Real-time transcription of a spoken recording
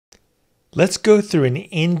Let's go through an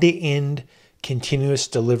end-to-end continuous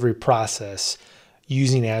delivery process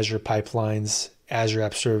using Azure pipelines, Azure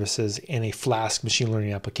App Services, and a Flask machine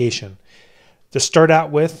learning application. To start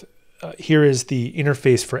out with, here is the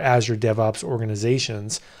interface for Azure DevOps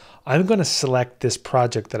organizations. I'm going to select this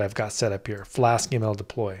project that I've got set up here, Flask ML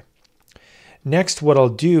Deploy. Next, what I'll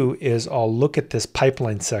do is I'll look at this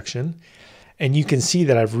pipeline section, and you can see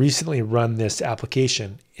that I've recently run this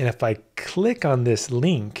application. And if I click on this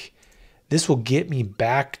link, this will get me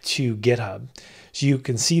back to GitHub. So you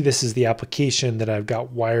can see this is the application that I've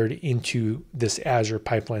got wired into this Azure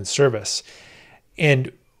pipeline service.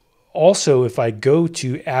 And also, if I go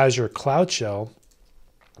to Azure Cloud Shell,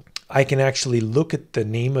 I can actually look at the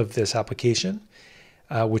name of this application,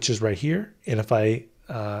 which is right here. And if I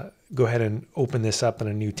go ahead and open this up in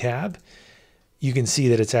a new tab, you can see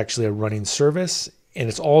that it's actually a running service, and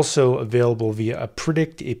it's also available via a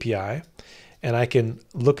Predict API. And I can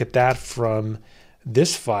look at that from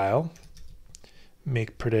this file,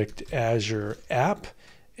 make Predict Azure app,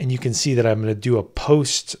 and you can see that I'm going to do a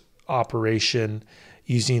post operation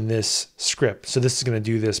using this script. So this is going to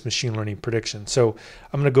do this machine learning prediction. So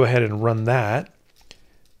I'm going to go ahead and run that,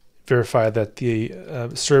 verify that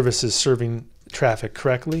the service is serving traffic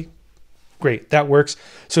correctly. Great, that works.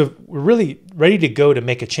 So we're really ready to go to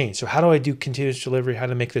make a change. So how do I do continuous delivery? How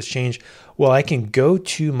to make this change? Well, I can go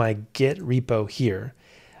to my Git repo here,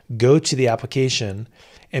 go to the application,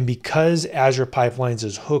 and because Azure Pipelines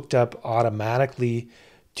is hooked up automatically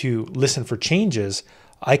to listen for changes,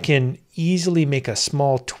 I can easily make a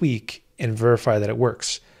small tweak and verify that it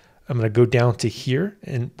works. I'm going to go down to here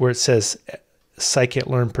and where it says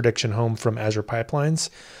scikit-learn prediction home from Azure Pipelines.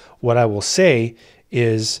 What I will say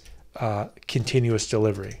is continuous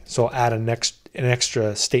delivery. So I'll add an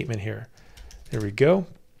extra statement here. There we go.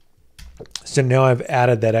 So now I've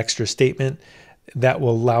added that extra statement that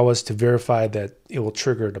will allow us to verify that it will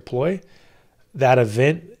trigger a deploy. That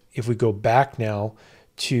event, if we go back now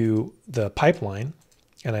to the pipeline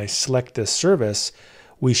and I select this service,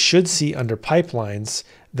 we should see under pipelines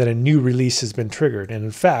that a new release has been triggered. And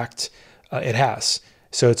in fact, it has.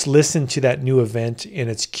 So it's listened to that new event and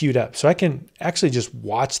it's queued up. So I can actually just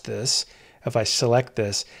watch this if I select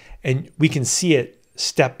this, and we can see it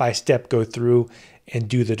step by step go through and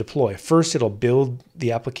do the deploy. First, it'll build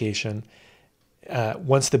the application.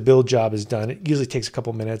 Once the build job is done, it usually takes a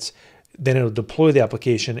couple minutes. Then it'll deploy the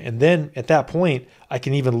application. And then at that point, I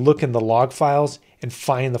can even look in the log files and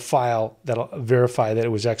find the file that'll verify that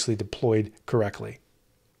it was actually deployed correctly.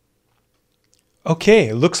 Okay,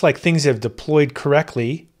 it looks like things have deployed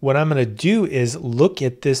correctly. What I'm going to do is look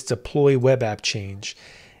at this deploy web app change.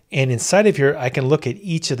 And inside of here, I can look at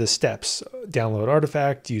each of the steps. Download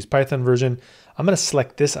artifact, use Python version. I'm going to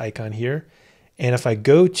select this icon here. And if I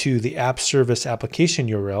go to the app service application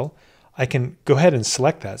URL, I can go ahead and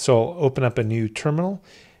select that. So I'll open up a new terminal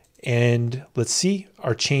and let's see,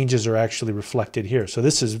 our changes are actually reflected here. So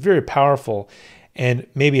this is very powerful. And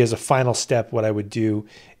maybe as a final step, what I would do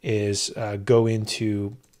is go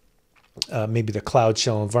into maybe the Cloud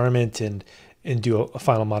Shell environment and do a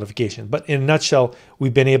final modification. But in a nutshell,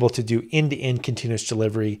 we've been able to do end-to-end continuous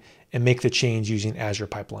delivery and make the change using Azure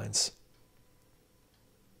pipelines.